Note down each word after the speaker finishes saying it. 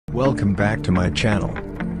Welcome back to my channel.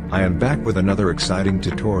 I am back with another exciting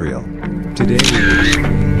tutorial. Today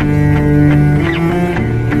we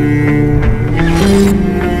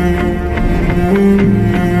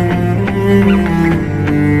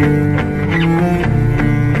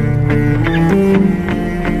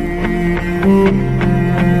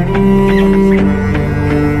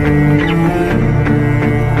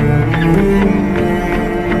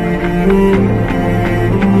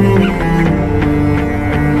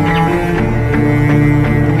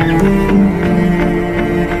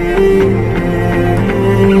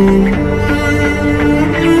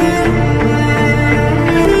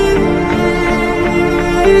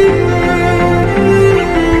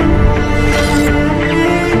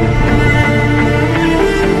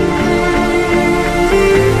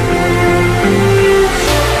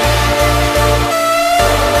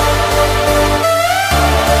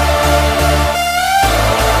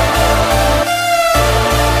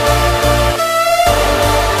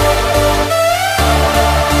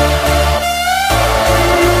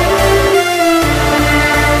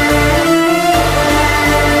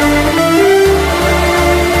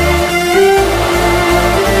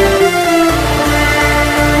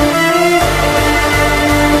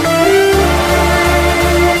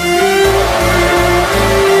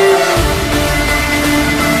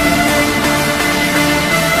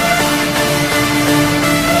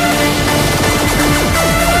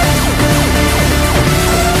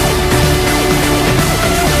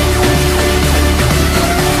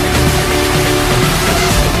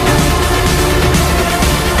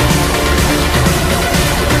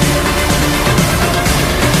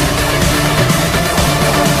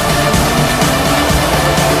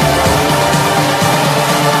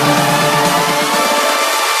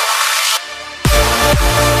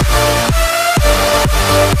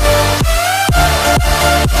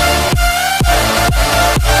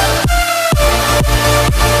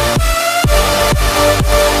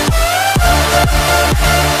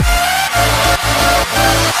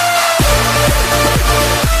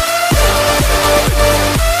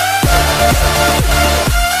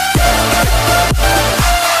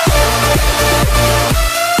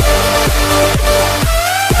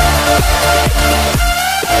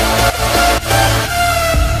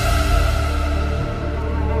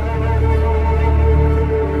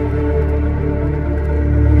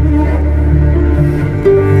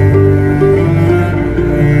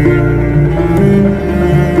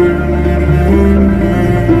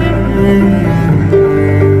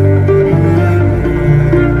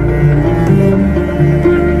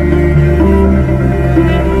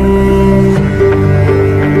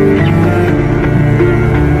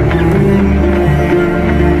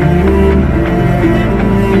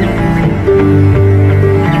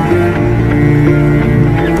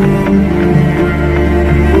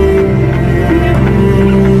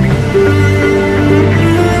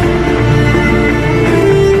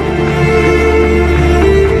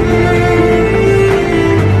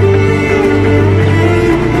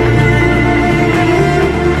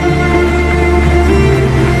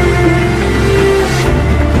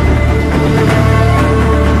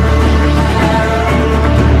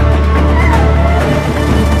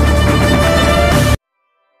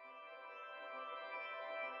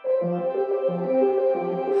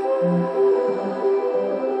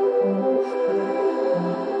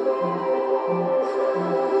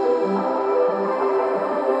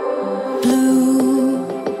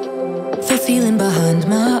feeling behind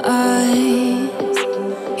my eyes.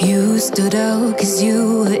 You stood out 'cause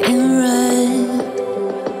you were in red.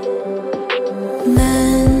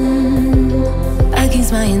 Then,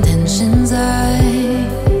 against my intentions, I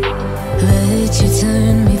let you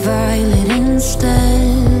turn me violet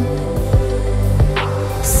instead.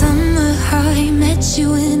 Summer high, met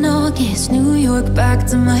you in August. New York, back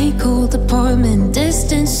to my cold apartment.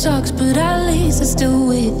 Distance sucks, but at least I'm still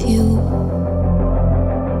with you.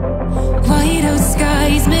 Whiteout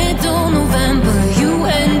skies, middle November. You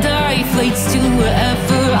and I, flights to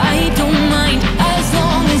wherever. I don't mind, as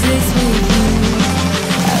long as it's with you.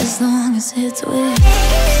 As long as it's with you.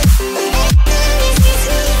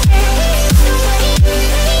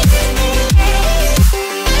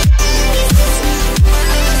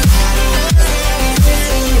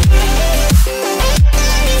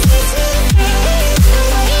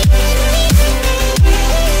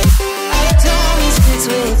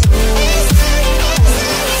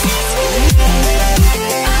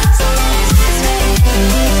 I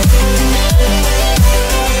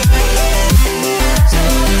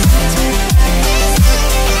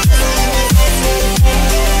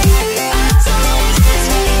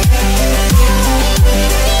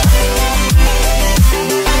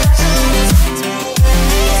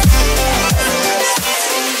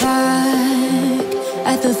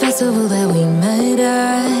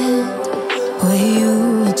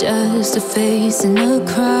lost in a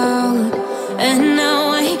crowd, and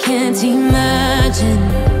now I can't imagine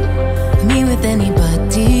me with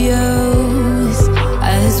anybody else.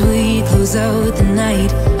 As we close out the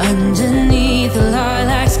night underneath the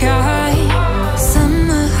lilac sky.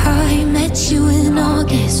 Summer high, met you in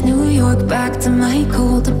August. New York, back to my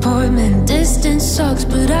cold apartment. Distance sucks,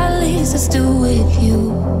 but at least I'm still with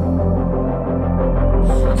you.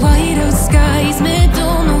 White out skies,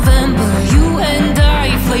 middle November. You and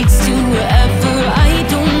I, flights to wherever.